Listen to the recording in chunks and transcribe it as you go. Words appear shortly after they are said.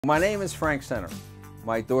My name is Frank Center.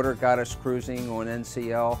 My daughter got us cruising on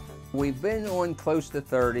NCL. We've been on close to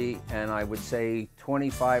 30, and I would say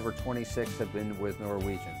 25 or 26 have been with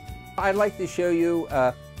Norwegian. I'd like to show you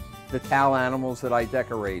the towel animals that I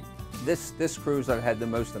decorate. This cruise I've had the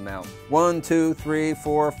most amount. 1, 2, 3,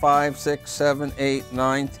 4, 5, 6, 7, 8,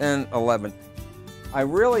 9, 10, 11. I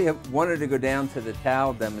really wanted to go down to the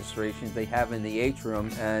towel demonstrations they have in the atrium,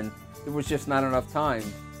 and there was just not enough time.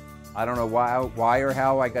 I don't know why or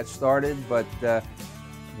how I got started, but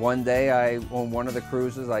one day on one of the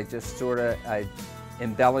cruises, I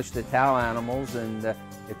embellished the towel animals, and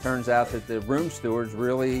it turns out that the room stewards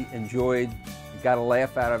really got a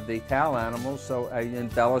laugh out of the towel animals, so I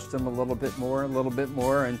embellished them a little bit more,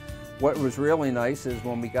 and what was really nice is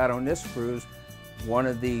when we got on this cruise, two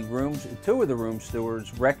of the room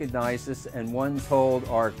stewards recognized us, and one told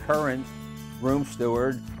our current room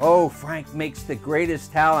steward, "Oh, Frank makes the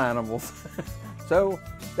greatest towel animals." So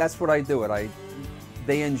that's what I do.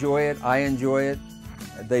 They enjoy it, I enjoy it.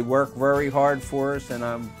 They work very hard for us, and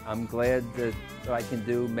I'm glad that I can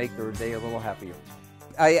make their day a little happier.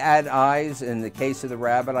 I add eyes. In the case of the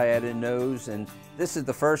rabbit, I added nose, and this is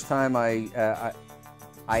the first time I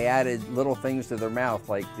added little things to their mouth,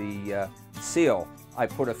 like the seal. I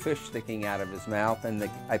put a fish sticking out of his mouth, and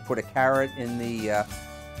I put a carrot in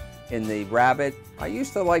the rabbit. I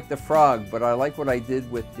used to like the frog, but I like what I did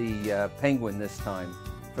with the penguin this time.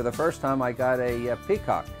 For the first time, I got a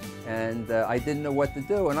peacock, and I didn't know what to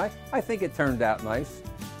do, and I think it turned out nice.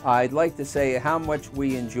 I'd like to say how much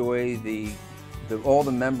we enjoy all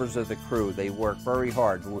the members of the crew. They work very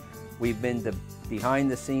hard. We've been to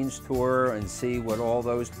behind-the-scenes tour and see what all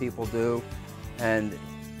those people do, and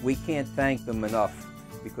we can't thank them enough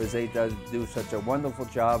because they do such a wonderful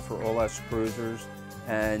job for all us cruisers.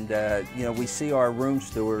 And you know, we see our room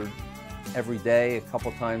steward every day, a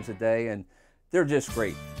couple times a day, and they're just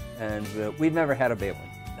great. And we've never had a bad one.